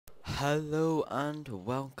Hello and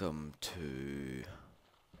welcome to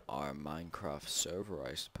our Minecraft server,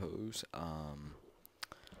 I suppose.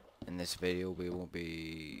 In this video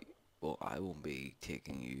I will be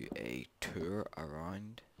taking you a tour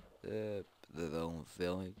around the little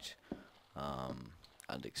village,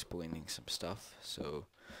 and explaining some stuff. So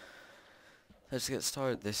let's get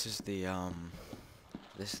started. This is the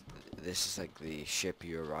this is like the ship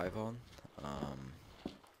you arrive on.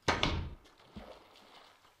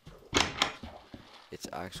 It's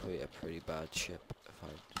actually a pretty bad ship, if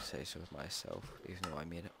I say so myself, even though I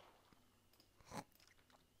made it.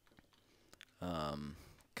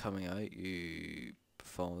 Coming out, you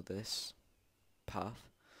follow this path.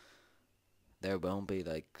 There will be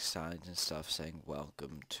like signs and stuff saying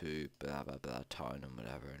welcome to blah blah blah town and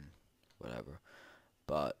whatever.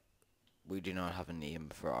 But we do not have a name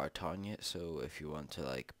for our town yet, so if you want to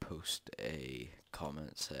like post a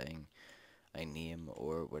comment saying a name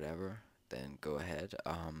or whatever, then go ahead.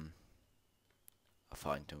 I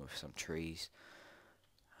found them with some trees.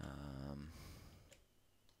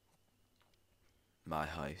 My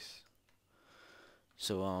house.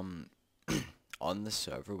 So on the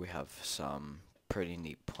server we have some pretty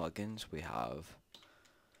neat plugins. We have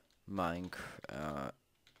Minecraft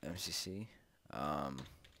MCC,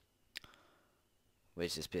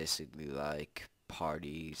 which is basically like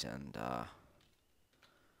parties and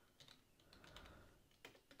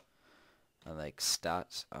like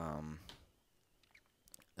stats.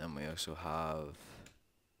 Then we also have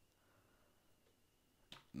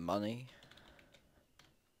money,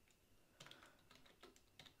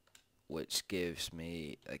 which gives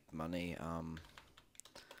me like money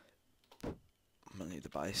to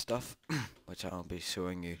buy stuff, which I'll be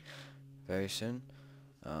showing you very soon.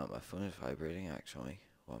 My phone is vibrating actually.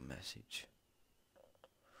 What message?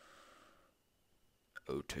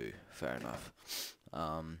 O2, fair enough.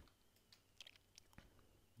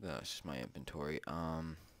 That's just my inventory.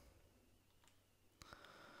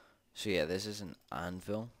 So yeah, this is an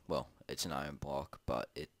anvil. Well, it's an iron block, but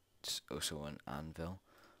it's also an anvil,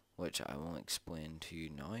 which I will explain to you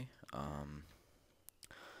now.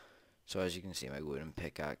 So as you can see, my wooden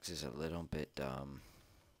pickaxe is a little bit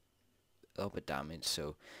damaged.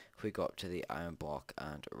 So if we go up to the iron block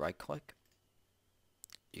and right click,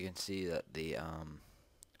 you can see that the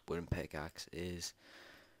wooden pickaxe is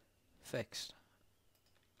fixed.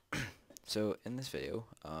 So in this video,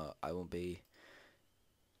 I will be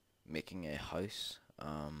making a house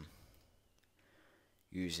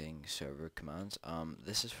using server commands.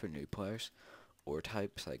 This is for new players. Ore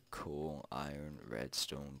types like coal, iron,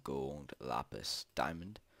 redstone, gold, lapis,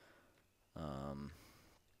 diamond. And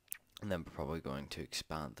then we're probably going to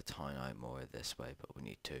expand the town out more this way, but we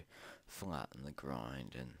need to flatten the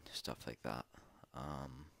ground and stuff like that.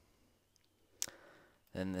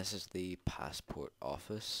 Then this is the passport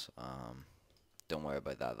office. Don't worry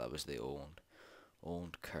about that, that was the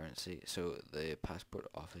old currency. So the passport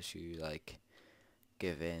office, you like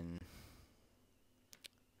give in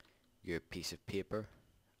your piece of paper,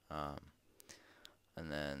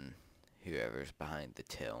 and then whoever's behind the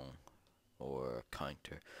till or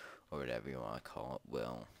counter or whatever you want to call it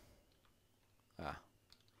will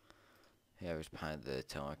whoever's behind the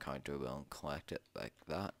till or counter will collect it like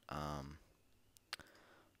that,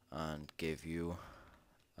 and give you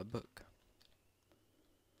a book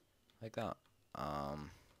like that.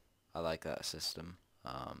 I like that system.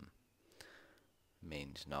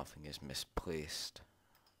 Means nothing is misplaced.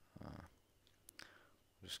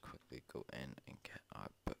 Just quickly go in and get our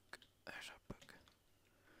book. There's our book.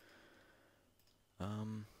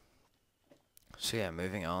 So yeah,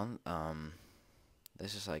 moving on.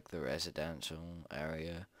 This is like the residential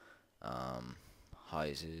area.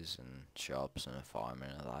 Houses and shops and a farm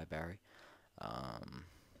and a library.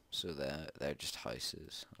 So they're just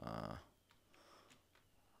houses.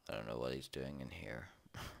 I don't know what he's doing in here.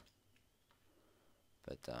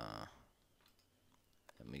 But then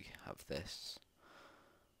we have this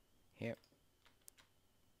here.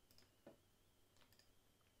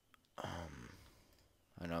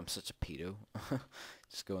 I know I'm such a pedo,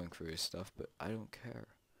 just going through his stuff, but I don't care.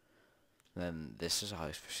 And then this is a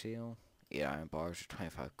house for sale. 8 iron bars for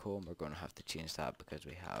 25 coal, and we're going to have to change that because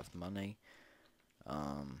we have money.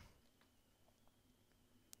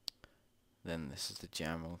 Then this is the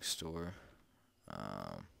general store.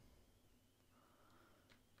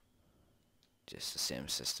 Just the same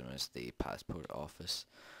system as the passport office.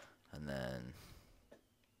 And then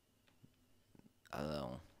a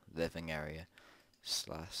little living area /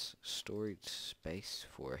 storage space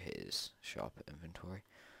for his shop inventory.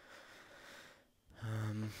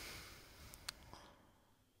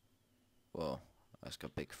 Well, That's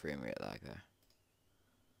got big frame rate lag there.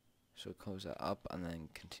 So close that up and then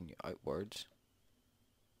continue outwards.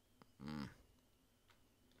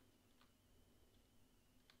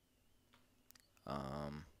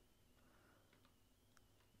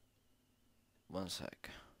 One sec.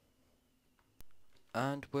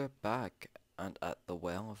 And we're back and at the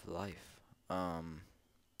Well of Life.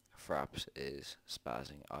 Fraps is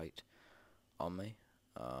spazzing out on me.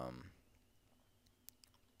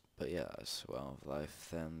 But yeah, that's Well of Life.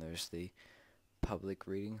 Then there's the public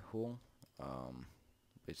reading hall,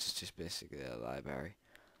 which is just basically a library.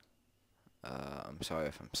 I'm sorry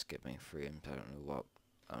if I'm skipping frames. I don't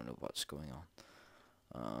know what's going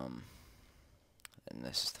on. And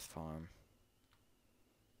this is the farm.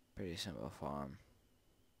 Pretty simple farm.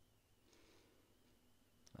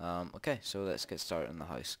 Okay, so let's get started in the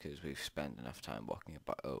house because we've spent enough time walking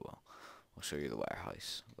about. Oh well, I'll show you the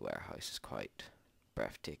warehouse. The warehouse is quite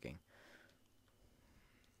breathtaking.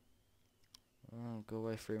 Oh, go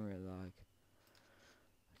away from your lag.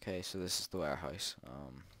 Okay, so this is the warehouse.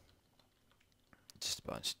 Just a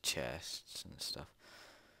bunch of chests and stuff.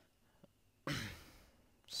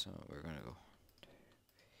 So we're gonna go 2,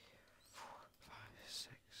 3, 4, 5,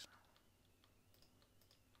 6.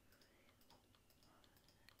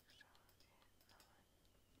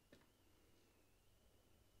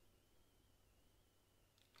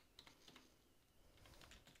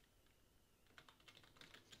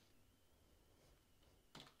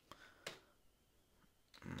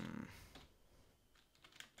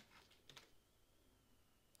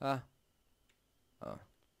 Ah. Oh.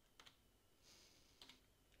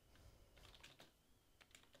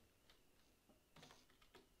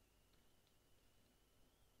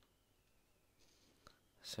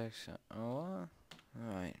 Section. Oh.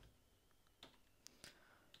 Alright.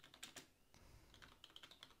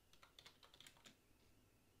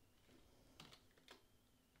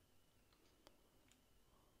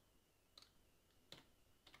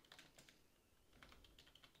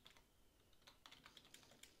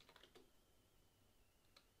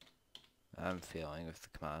 I'm failing with the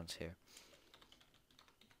commands here.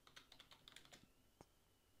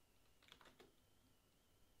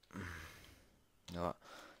 You know what?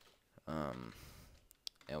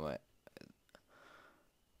 Anyway.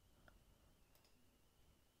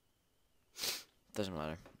 Doesn't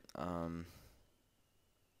matter.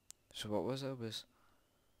 So what was it? It was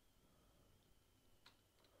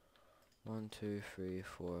 1, 2, 3,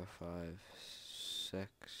 4, 5,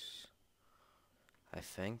 6. I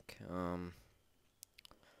think. 1,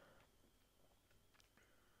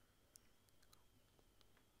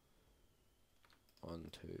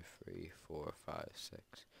 2, 3, 4, 5,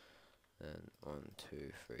 6. Then 1,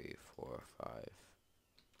 2, 3, 4, 5,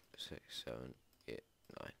 6, 7, 8,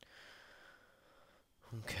 9.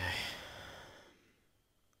 Okay.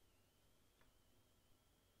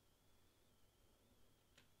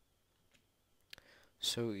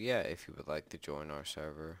 So yeah, if you would like to join our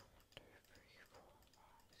server. 2, 3, 4, 5,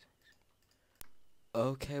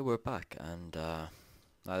 6. Okay, we're back, and now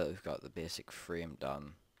that we've got the basic frame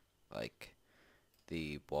done, like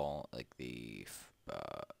the wall, like the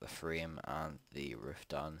frame and the roof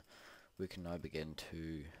done, we can now begin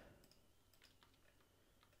to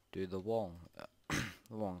do the wall,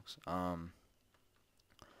 the walls.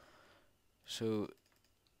 So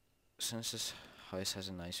since this house has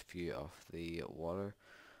a nice view of the water,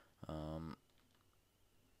 and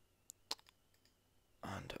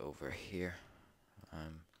over here,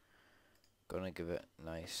 I'm gonna give it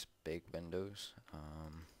nice big windows. I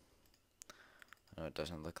know it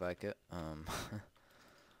doesn't look like it,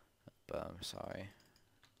 but I'm sorry.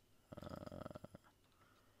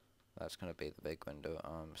 That's gonna be the big window.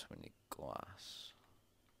 So we need glass.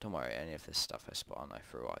 Don't worry, any of this stuff I spawn I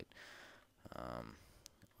threw out.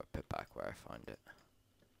 Or put back where I found it.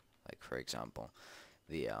 Like for example,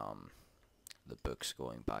 the books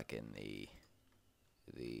going back in the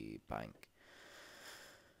bank.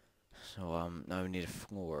 So now we need a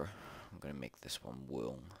floor. I'm gonna make this one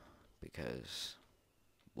wool because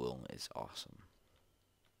wool is awesome.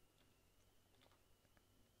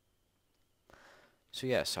 So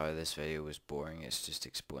yeah, sorry this video was boring. It's just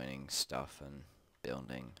explaining stuff and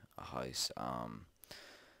building a house.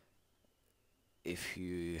 If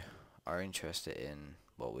you are interested in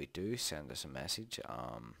what we do, send us a message.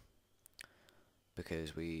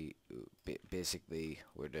 Because we basically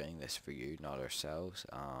we're doing this for you, not ourselves.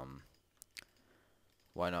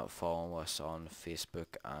 Why not follow us on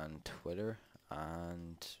Facebook and Twitter,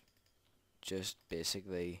 and just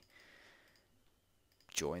basically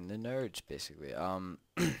join the nerds. Basically,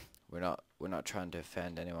 we're not trying to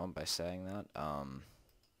offend anyone by saying that.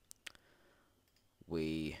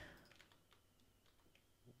 we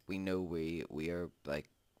know we are like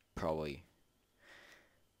probably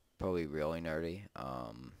really nerdy.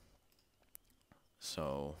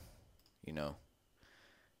 So you know,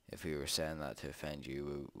 if we were saying that to offend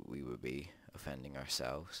you, we would be offending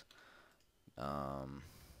ourselves. Um,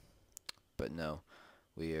 but no,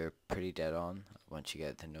 we are pretty dead on once you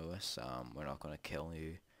get to know us. We're not gonna kill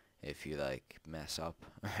you if you like mess up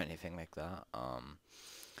or anything like that.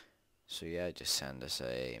 So yeah, just send us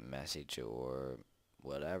a message or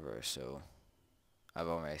whatever. So I've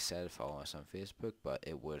already said follow us on Facebook, but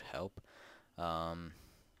it would help. Um,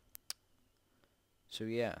 so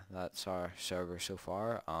yeah, that's our server so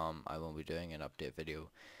far. I will be doing an update video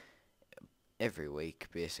every week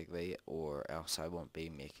basically, or else I won't be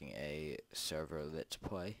making a server let's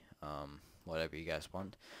play. Whatever you guys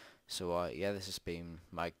want. So yeah, this has been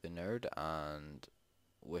Mike the Nerd, and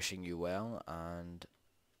wishing you well, and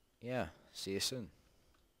yeah, see you soon.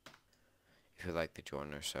 If you'd like to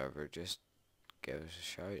join our server, just give us a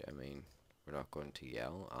shout. I mean, we're not going to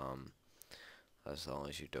yell. As long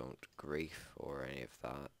as you don't grief or any of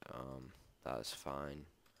that, that's fine.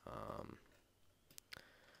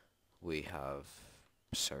 We have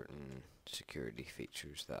certain security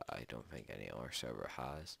features that I don't think any other server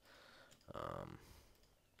has,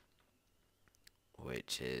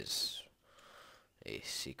 which is a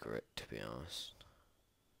secret, to be honest.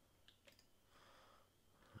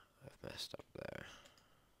 I've messed up there.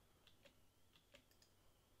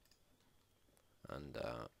 And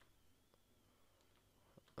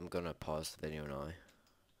I'm gonna pause the video now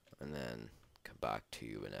and then come back to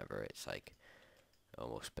you whenever it's like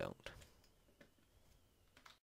almost built.